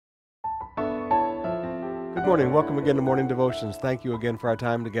Good morning. Welcome again to Morning Devotions. Thank you again for our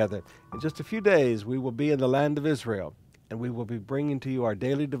time together. In just a few days, we will be in the land of Israel, and we will be bringing to you our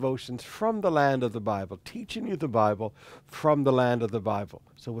daily devotions from the land of the Bible, teaching you the Bible from the land of the Bible.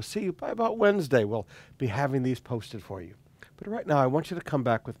 So we'll see you by about Wednesday. We'll be having these posted for you. But right now, I want you to come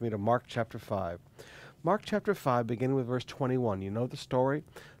back with me to Mark chapter 5. Mark chapter 5, beginning with verse 21. You know the story.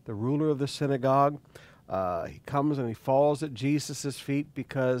 The ruler of the synagogue, he comes and he falls at Jesus' feet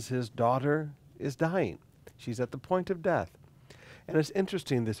because his daughter is dying. She's at the point of death. And it's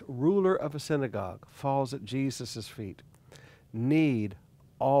interesting, this ruler of a synagogue falls at Jesus' feet. Need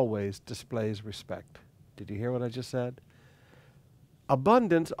always displays respect. Did you hear what I just said?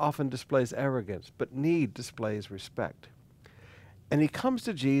 Abundance often displays arrogance, but need displays respect. And he comes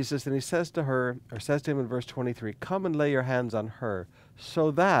to Jesus and he says to her, or says to him in verse 23, "Come and lay your hands on her so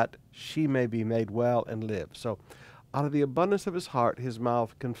that she may be made well and live." So out of the abundance of his heart, his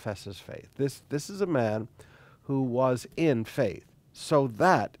mouth confesses faith. This is a man who was in faith, so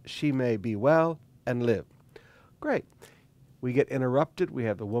that she may be well and live. Great. We get interrupted. We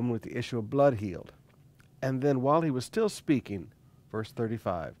have the woman with the issue of blood healed. And then while he was still speaking, verse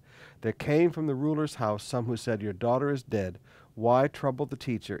 35, there came from the ruler's house some who said, "Your daughter is dead. Why trouble the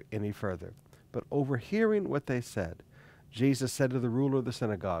teacher any further?" But overhearing what they said, Jesus said to the ruler of the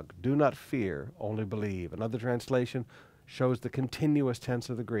synagogue, "Do not fear, only believe." Another translation shows the continuous tense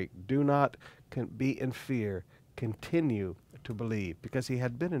of the Greek. Do not be in fear, continue to believe, because he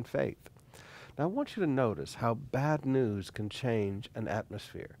had been in faith. Now I want you to notice how bad news can change an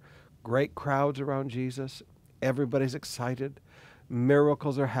atmosphere. Great crowds around Jesus, everybody's excited,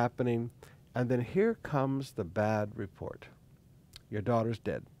 miracles are happening, and then here comes the bad report. Your daughter's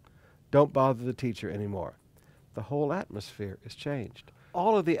dead. Don't bother the teacher anymore. The whole atmosphere is changed.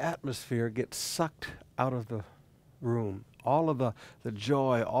 All of the atmosphere gets sucked out of the room. All of the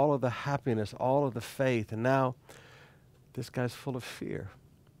joy, all of the happiness, all of the faith. And now this guy's full of fear.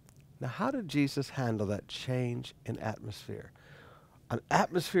 Now how did Jesus handle that change in atmosphere? An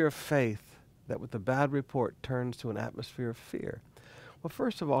atmosphere of faith that with the bad report turns to an atmosphere of fear. Well,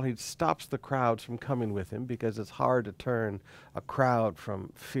 first of all, he stops the crowds from coming with him because it's hard to turn a crowd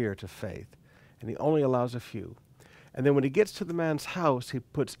from fear to faith. And he only allows a few. And then when he gets to the man's house, he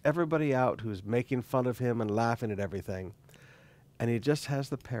puts everybody out who's making fun of him and laughing at everything. And he just has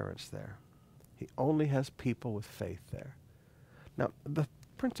the parents there. He only has people with faith there. Now, the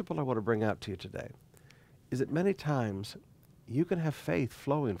principle I want to bring out to you today is that many times you can have faith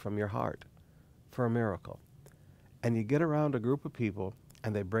flowing from your heart for a miracle. And you get around a group of people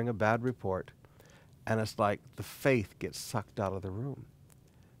and they bring a bad report, and it's like the faith gets sucked out of the room.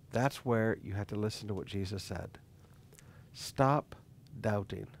 That's where you have to listen to what Jesus said. Stop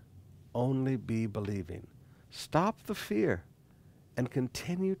doubting. Only be believing. Stop the fear and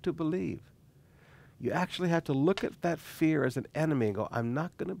continue to believe. You actually have to look at that fear as an enemy and go, I'm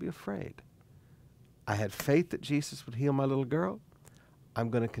not going to be afraid. I had faith that Jesus would heal my little girl. I'm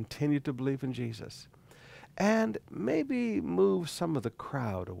going to continue to believe in Jesus. And maybe move some of the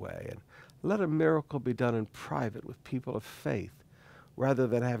crowd away and let a miracle be done in private with people of faith rather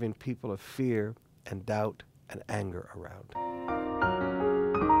than having people of fear and doubt and anger around.